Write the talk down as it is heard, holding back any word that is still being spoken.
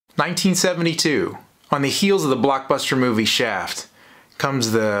1972, on the heels of the blockbuster movie Shaft,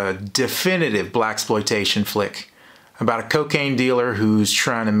 comes the definitive blaxploitation flick about a cocaine dealer who's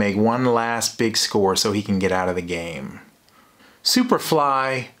trying to make one last big score so he can get out of the game.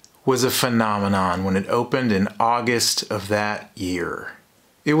 Superfly was a phenomenon when it opened in August of that year.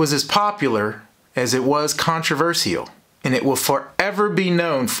 It was as popular as it was controversial, and it will forever be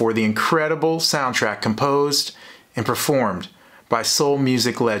known for the incredible soundtrack composed and performed by soul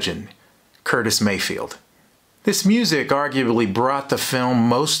music legend Curtis Mayfield. This music arguably brought the film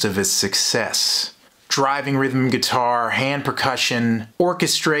most of its success. Driving rhythm guitar, hand percussion,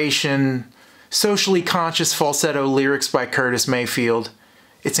 orchestration, socially conscious falsetto lyrics by Curtis Mayfield.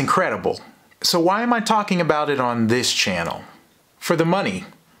 It's incredible. So why am I talking about it on this channel? For the money.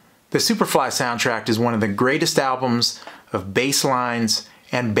 The Superfly soundtrack is one of the greatest albums of bass lines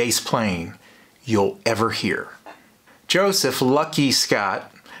and bass playing you'll ever hear. Joseph "Lucky"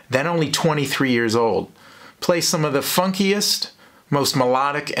 Scott, then only 23 years old, plays some of the funkiest, most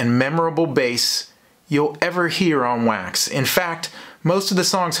melodic and memorable bass you'll ever hear on wax. In fact, most of the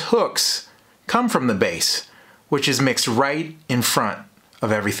song's hooks come from the bass, which is mixed right in front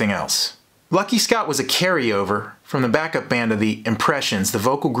of everything else. Lucky Scott was a carryover from the backup band of the Impressions, the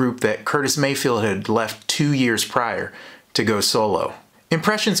vocal group that Curtis Mayfield had left 2 years prior to go solo.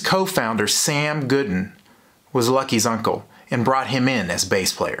 Impressions co-founder Sam Gooden was Lucky's uncle and brought him in as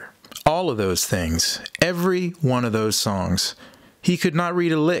bass player. All of those things, every one of those songs, he could not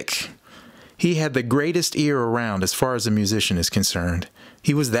read a lick. He had the greatest ear around as far as a musician is concerned.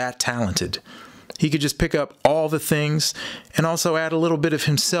 He was that talented. He could just pick up all the things and also add a little bit of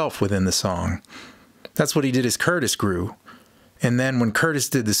himself within the song. That's what he did as Curtis grew. And then when Curtis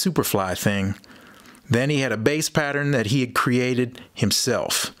did the Superfly thing, then he had a bass pattern that he had created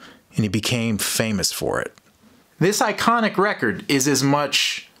himself, and he became famous for it. This iconic record is as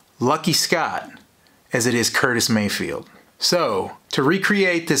much Lucky Scott as it is Curtis Mayfield. So, to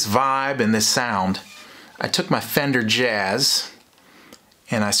recreate this vibe and this sound, I took my Fender Jazz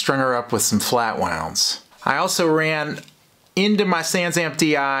and I strung her up with some flat wounds. I also ran into my Sans Amp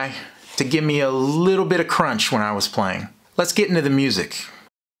DI to give me a little bit of crunch when I was playing. Let's get into the music.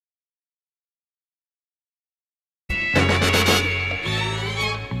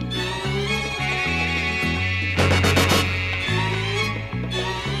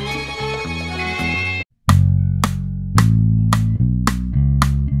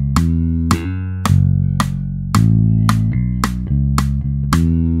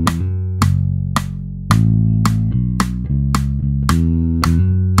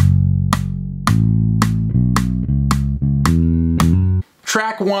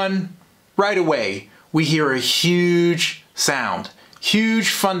 Track 1, right away, we hear a huge sound. Huge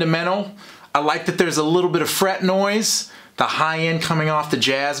fundamental. I like that there's a little bit of fret noise. The high end coming off the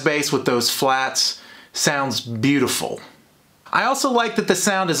jazz bass with those flats sounds beautiful. I also like that the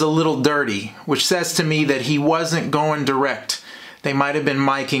sound is a little dirty, which says to me that he wasn't going direct. They might have been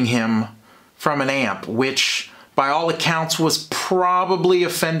miking him from an amp, which by all accounts was probably a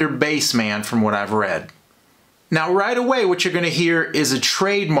Fender Bassman from what I've read. Now right away what you're going to hear is a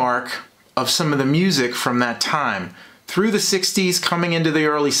trademark of some of the music from that time, through the 60s coming into the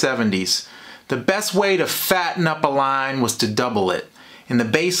early 70s. The best way to fatten up a line was to double it, and the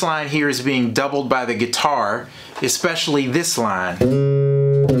bass line here is being doubled by the guitar, especially this line.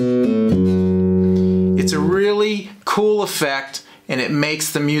 It's a really cool effect and it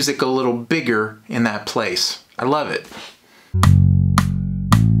makes the music a little bigger in that place. I love it.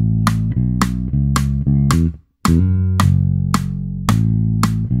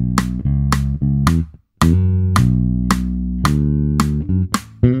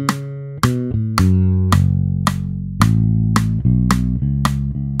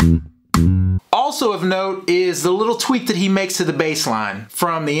 Also of note is the little tweak that he makes to the bass line,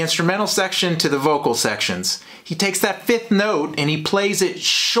 from the instrumental section to the vocal sections. He takes that fifth note and he plays it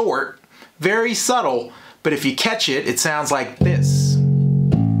short, very subtle, but if you catch it, it sounds like this.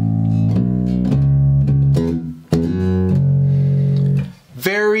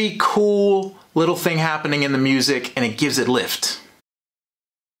 Very cool little thing happening in the music, and it gives it lift.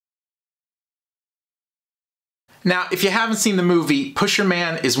 Now, if you haven't seen the movie,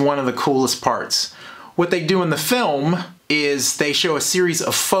 Pusherman is one of the coolest parts. What they do in the film is they show a series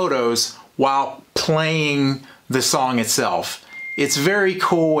of photos while playing the song itself. It's very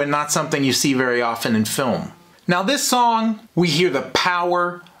cool and not something you see very often in film. Now this song, we hear the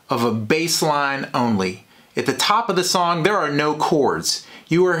power of a bass line only. At the top of the song, there are no chords.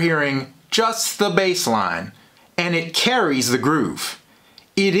 You are hearing just the bass line, and it carries the groove.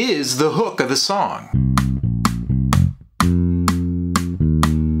 It is the hook of the song.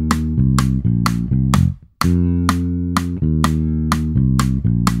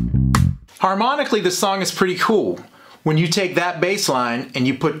 Harmonically, the song is pretty cool. When you take that bass line and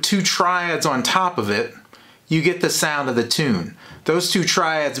you put two triads on top of it, you get the sound of the tune. Those two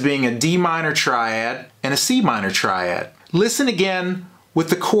triads being a D minor triad and a C minor triad. Listen again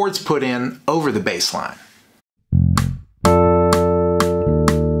with the chords put in over the bass line.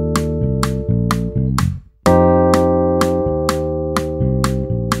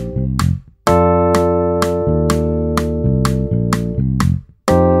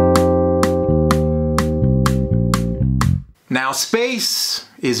 Now space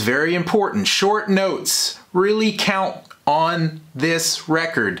is very important. Short notes really count on this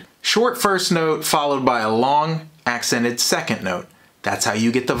record. Short first note followed by a long accented second note. That's how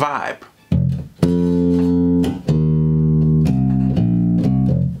you get the vibe.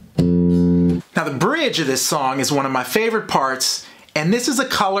 Now the bridge of this song is one of my favorite parts, and this is a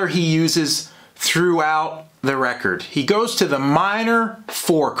color he uses throughout the record. He goes to the minor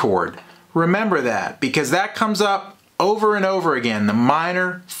 4 chord. Remember that, because that comes up over and over again, the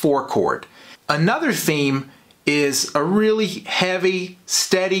minor 4 chord. Another theme is a really heavy,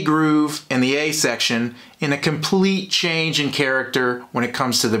 steady groove in the A section and a complete change in character when it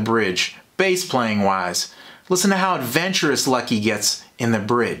comes to the bridge, bass playing wise. Listen to how adventurous Lucky gets in the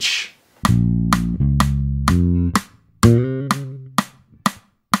bridge.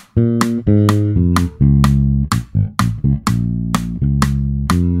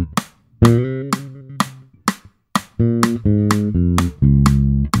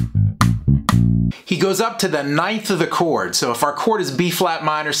 He goes up to the 9th of the chord. So if our chord is B flat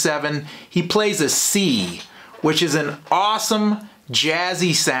minor 7, he plays a C, which is an awesome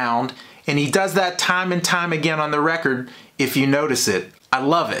jazzy sound, and he does that time and time again on the record if you notice it. I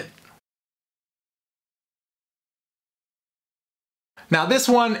love it. Now this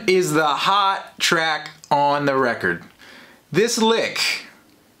one is the hot track on the record. This lick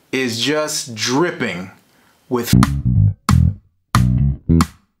is just dripping with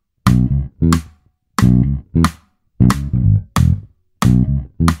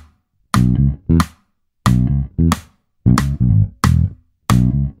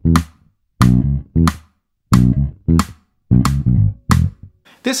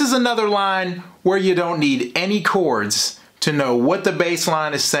This is another line where you don't need any chords to know what the bass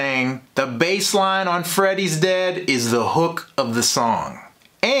line is saying. The bass line on Freddie's Dead is the hook of the song.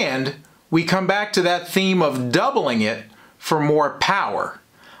 And we come back to that theme of doubling it for more power.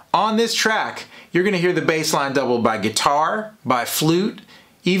 On this track, you're going to hear the bass line doubled by guitar, by flute,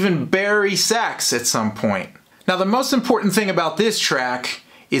 even bari sax at some point. Now the most important thing about this track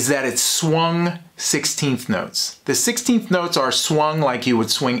is that it's swung 16th notes. The 16th notes are swung like you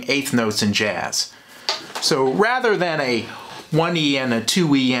would swing 8th notes in jazz. So rather than a 1E and a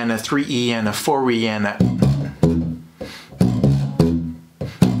 2E and a 3E and a 4E and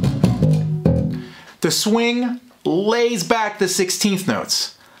the swing lays back the 16th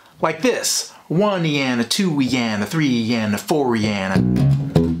notes like this. 1E and a 2E and a 3E and a 4E and a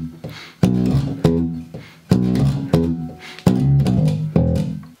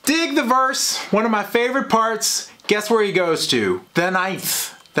verse, one of my favorite parts. Guess where he goes to? The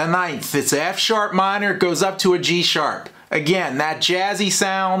 9th. The 9th. It's F sharp minor, it goes up to a G sharp. Again, that jazzy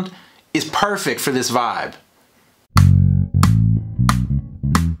sound is perfect for this vibe.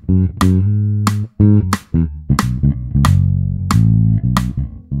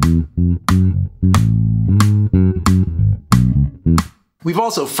 We've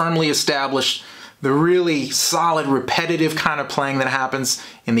also firmly established the really solid, repetitive kind of playing that happens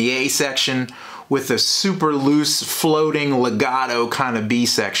in the A section with the super loose, floating legato kind of B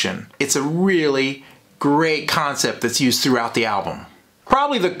section. It's a really great concept that's used throughout the album.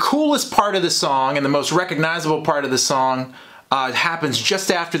 Probably the coolest part of the song and the most recognizable part of the song happens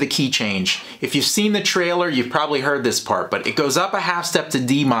just after the key change. If you've seen the trailer, you've probably heard this part, but it goes up a half step to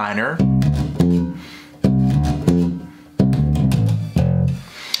D minor.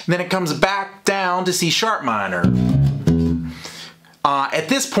 Then it comes back down to C sharp minor. At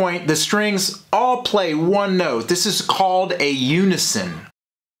this point, the strings all play one note. This is called a unison.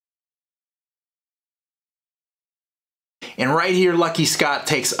 And right here, Lucky Scott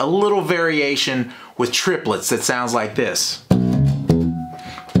takes a little variation with triplets that sounds like this.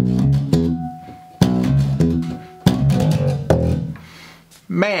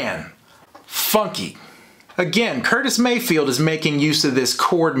 Man, funky. Again, Curtis Mayfield is making use of this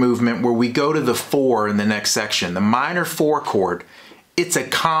chord movement where we go to the 4 in the next section, the minor 4 chord. It's a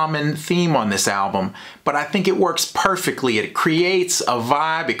common theme on this album, but I think it works perfectly. It creates a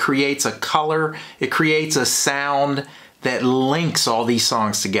vibe, it creates a color, it creates a sound that links all these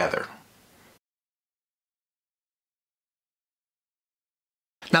songs together.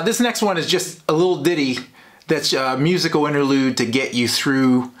 Now this next one is just a little ditty that's a musical interlude to get you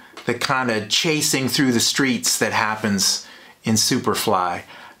through the kind of chasing through the streets that happens in Superfly.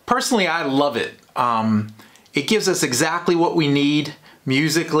 Personally, I love it. It gives us exactly what we need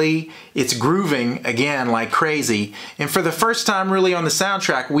musically. It's grooving, again, like crazy. And for the first time really on the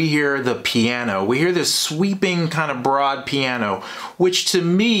soundtrack, we hear the piano. We hear this sweeping kind of broad piano, which to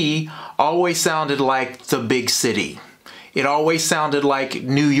me always sounded like the big city. It always sounded like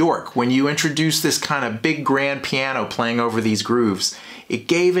New York. When you introduce this kind of big grand piano playing over these grooves, it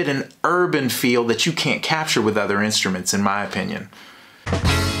gave it an urban feel that you can't capture with other instruments, in my opinion.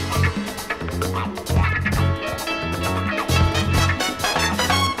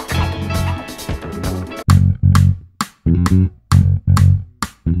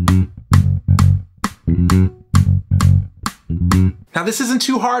 Now this isn't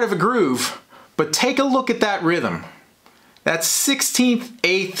too hard of a groove, but take a look at that rhythm. That 16th,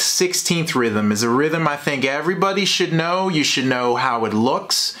 8th, 16th rhythm is a rhythm I think everybody should know. You should know how it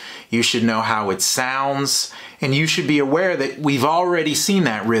looks, you should know how it sounds, and you should be aware that we've already seen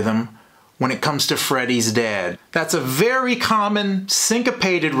that rhythm when it comes to Freddie's Dead. That's a very common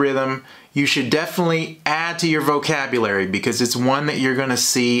syncopated rhythm you should definitely add to your vocabulary because it's one that you're going to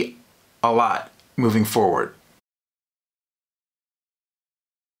see a lot moving forward.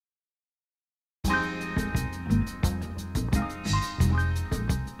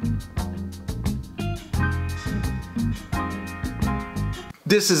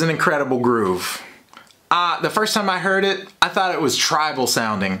 This is an incredible groove. The first time I heard it, I thought it was tribal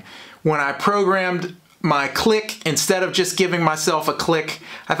sounding. When I programmed my click, instead of just giving myself a click,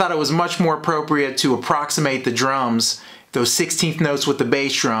 I thought it was much more appropriate to approximate the drums, those 16th notes with the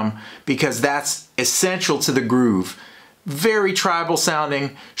bass drum, because that's essential to the groove. Very tribal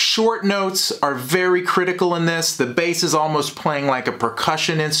sounding. Short notes are very critical in this. The bass is almost playing like a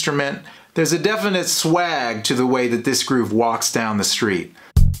percussion instrument. There's a definite swag to the way that this groove walks down the street.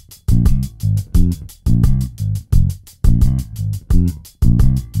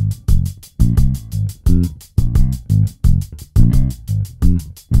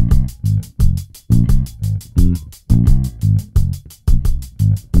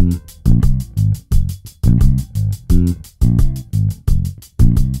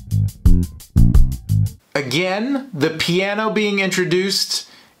 Again, the piano being introduced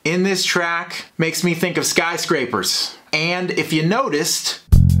in this track makes me think of skyscrapers. And if you noticed,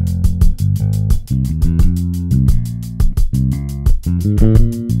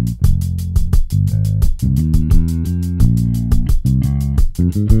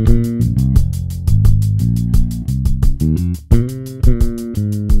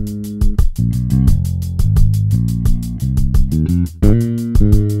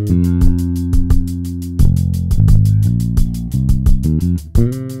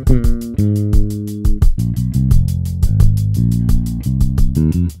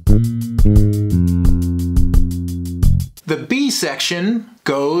 the B section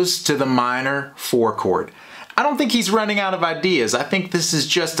goes to the minor 4 chord. I don't think he's running out of ideas. I think this is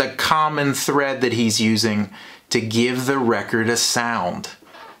just a common thread that he's using to give the record a sound.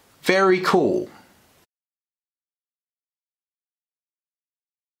 Very cool.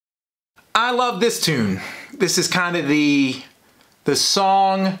 I love this tune. This is kind of the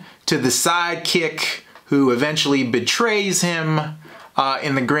song to the sidekick who eventually betrays him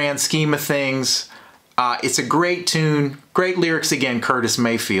in the grand scheme of things. It's a great tune, great lyrics again, Curtis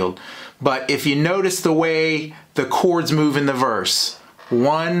Mayfield. But if you notice the way the chords move in the verse,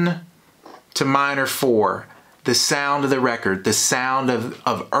 1 to minor 4, the sound of the record, the sound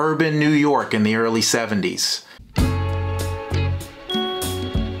of urban New York in the early 70s.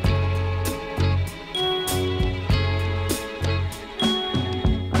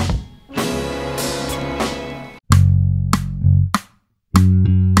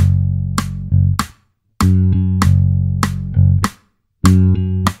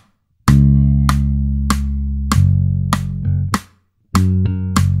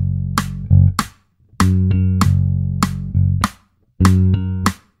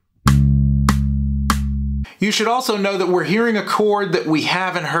 You should also know that we're hearing a chord that we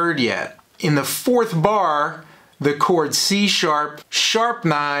haven't heard yet. In the 4th bar, the chord C sharp, sharp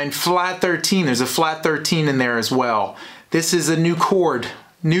 9, flat 13. There's a flat 13 in there as well. This is a new chord,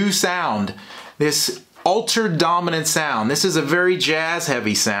 new sound. This altered dominant sound. This is a very jazz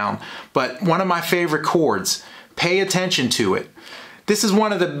heavy sound, but one of my favorite chords. Pay attention to it. This is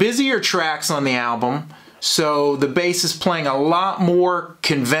one of the busier tracks on the album, so the bass is playing a lot more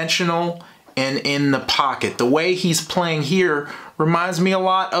conventional and in the pocket. The way he's playing here reminds me a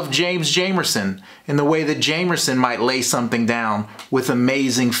lot of James Jamerson, in the way that Jamerson might lay something down with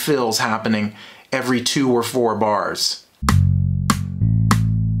amazing fills happening every 2 or 4 bars.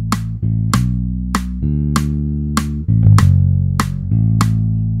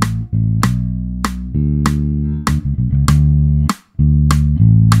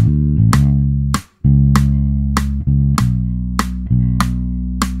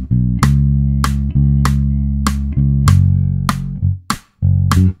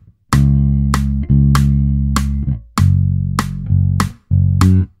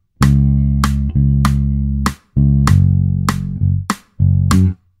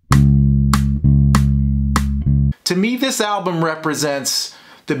 To me, this album represents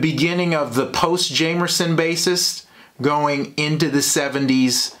the beginning of the post-Jamerson bassist going into the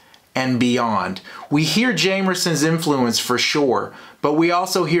 70s and beyond. We hear Jamerson's influence for sure, but we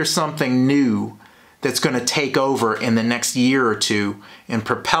also hear something new that's going to take over in the next year or two and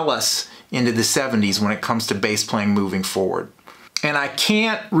propel us into the 70s when it comes to bass playing moving forward. And I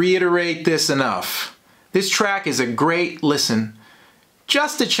can't reiterate this enough. This track is a great listen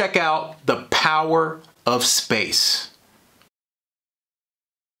just to check out the power of space.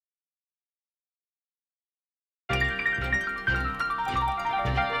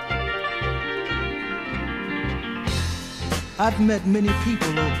 I've met many people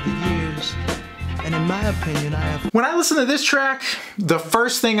over the years, and in my opinion, When I listen to this track, the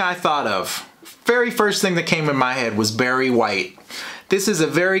first thing I thought of, very first thing that came in my head was Barry White. This is a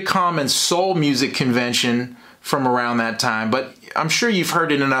very common soul music convention from around that time, but I'm sure you've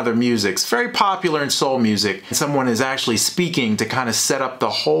heard it in other music. It's very popular in soul music. Someone is actually speaking to kind of set up the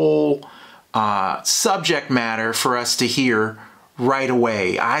whole subject matter for us to hear right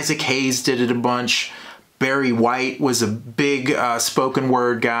away. Isaac Hayes did it a bunch. Barry White was a big spoken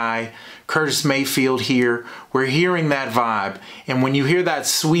word guy. Curtis Mayfield here. We're hearing that vibe. And when you hear that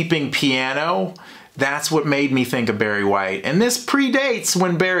sweeping piano, that's what made me think of Barry White. And this predates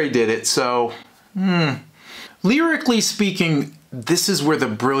when Barry did it, so lyrically speaking, this is where the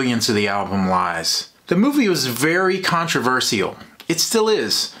brilliance of the album lies. The movie was very controversial. It still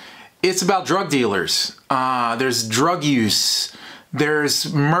is. It's about drug dealers. There's drug use.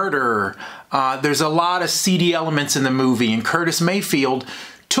 There's murder. There's a lot of seedy elements in the movie, and Curtis Mayfield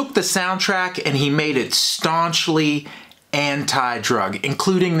took the soundtrack and he made it staunchly anti-drug,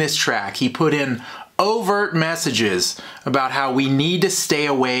 including this track. He put in overt messages about how we need to stay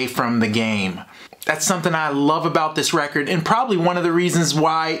away from the game. That's something I love about this record, and probably one of the reasons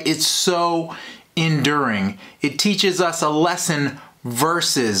why it's so enduring. It teaches us a lesson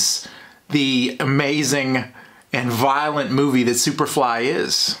versus the amazing and violent movie that Superfly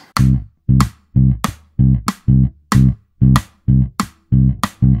is.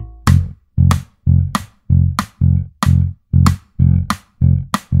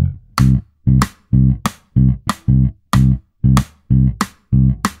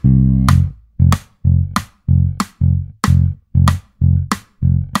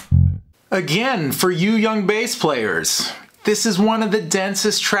 Again, for you young bass players, this is one of the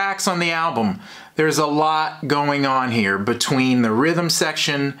densest tracks on the album. There's a lot going on here between the rhythm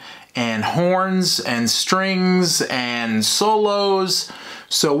section and horns and strings and solos.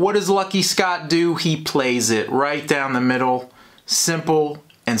 So what does Lucky Scott do? He plays it right down the middle, simple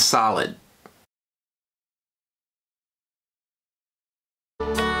and solid.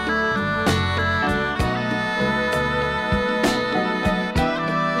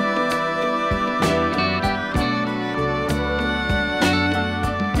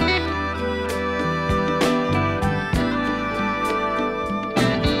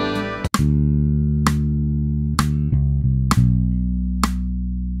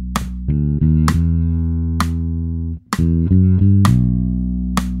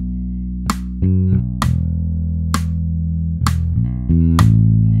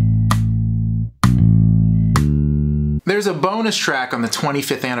 There's a bonus track on the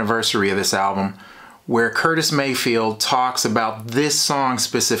 25th anniversary of this album where Curtis Mayfield talks about this song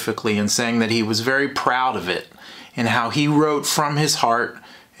specifically and saying that he was very proud of it and how he wrote from his heart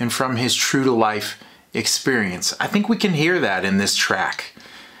and from his true-to-life experience. I think we can hear that in this track.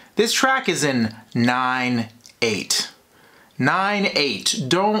 This track is in 9/8. 9/8.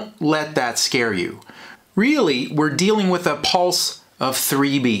 Don't let that scare you. Really, we're dealing with a pulse of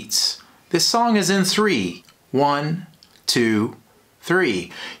 3 beats. This song is in 3. 1, 2,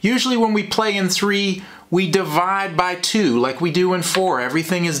 3. Usually when we play in 3, we divide by 2 like we do in 4.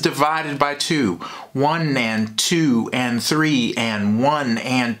 Everything is divided by 2. 1 and 2 and 3 and 1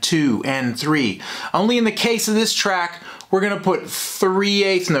 and 2 and 3. Only in the case of this track, we're gonna put 3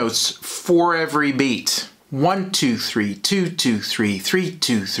 eighth notes for every beat. 1, 2, 3, 2, 2, 3, 3,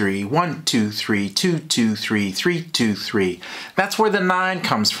 2, 3, 1, 2, 3, 2, 2, 3, 3, 2, 3. That's where the 9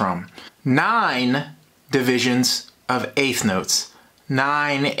 comes from. 9 divisions of eighth notes.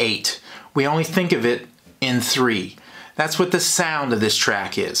 9, 8. We only think of it in 3. That's what the sound of this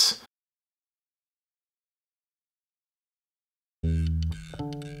track is.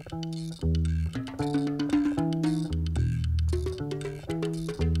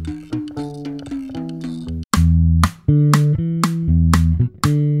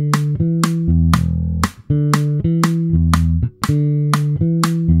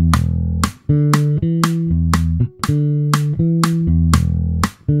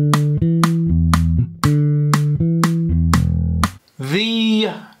 The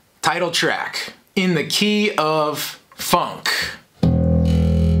title track in the key of funk.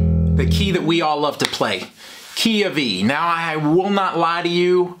 The key that we all love to play. Key of E. Now I will not lie to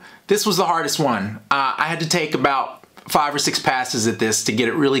you, this was the hardest one. I had to take about 5 or 6 passes at this to get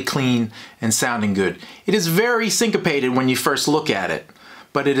it really clean and sounding good. It is very syncopated when you first look at it,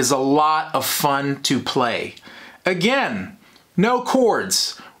 but it is a lot of fun to play. Again, no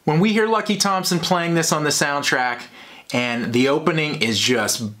chords. When we hear Lucky Thompson playing this on the soundtrack and the opening is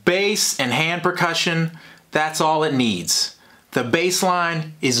just bass and hand percussion, that's all it needs. The bass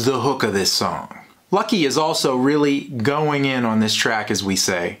line is the hook of this song. Lucky is also really going in on this track, as we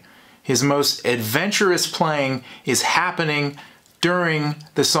say. His most adventurous playing is happening during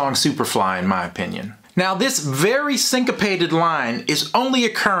the song Superfly, in my opinion. Now, this very syncopated line is only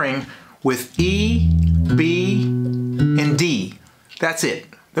occurring with E, B, and D. That's it.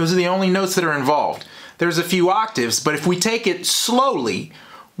 Those are the only notes that are involved. There's a few octaves, but if we take it slowly,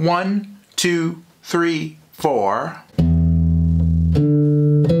 1, 2, 3, 4.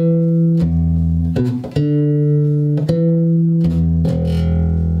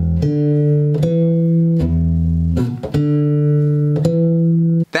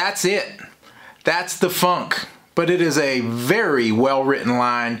 That's it. That's the funk. But it is a very well-written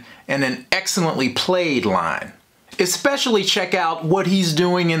line and an excellently played line. Especially check out what he's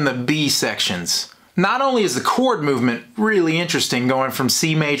doing in the B sections. Not only is the chord movement really interesting, going from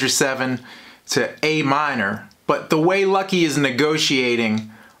C major 7 to A minor, but the way Lucky is negotiating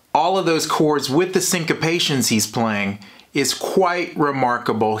all of those chords with the syncopations he's playing is quite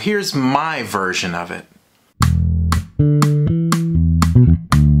remarkable. Here's my version of it.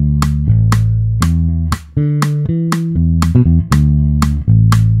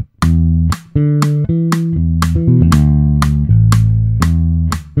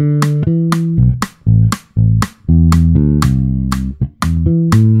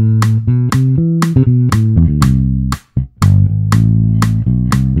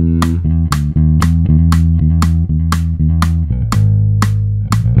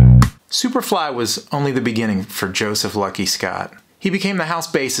 Superfly was only the beginning for Joseph Lucky Scott. He became the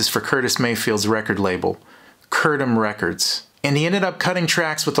house bassist for Curtis Mayfield's record label, Curtum Records, and he ended up cutting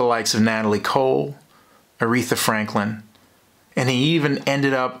tracks with the likes of Natalie Cole, Aretha Franklin, and he even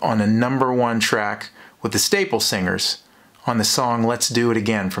ended up on a #1 track with the Staple Singers on the song Let's Do It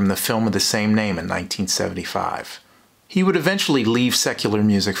Again from the film of the same name in 1975. He would eventually leave secular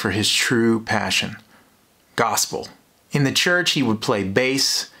music for his true passion, gospel. In the church, he would play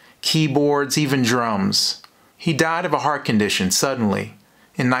bass, keyboards, even drums. He died of a heart condition suddenly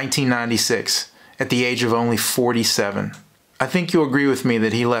in 1996 at the age of only 47. I think you'll agree with me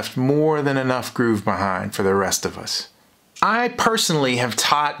that he left more than enough groove behind for the rest of us. I personally have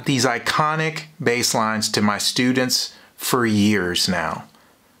taught these iconic bass lines to my students for years now,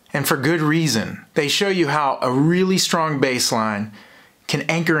 and for good reason. They show you how a really strong bass line can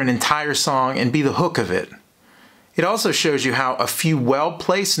anchor an entire song and be the hook of it. It also shows you how a few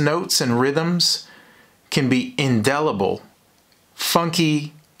well-placed notes and rhythms can be indelible,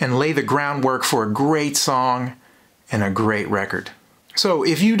 funky, and lay the groundwork for a great song and a great record. So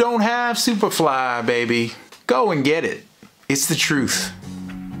if you don't have Superfly, baby, go and get it. It's the truth.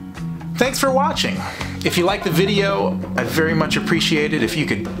 Thanks for watching. If you like the video, I'd very much appreciate it if you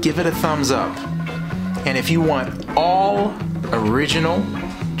could give it a thumbs up. And if you want all original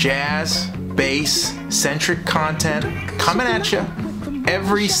jazz, bass, centric content coming at you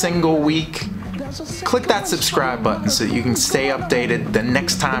every single week, click that subscribe button so that you can stay updated the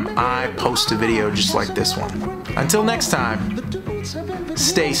next time I post a video just like this one. Until next time,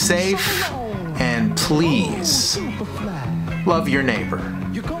 stay safe and please love your neighbor.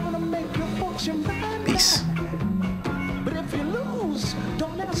 Peace. But if you lose,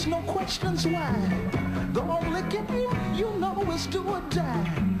 don't ask no questions why. The only game you know is do or die.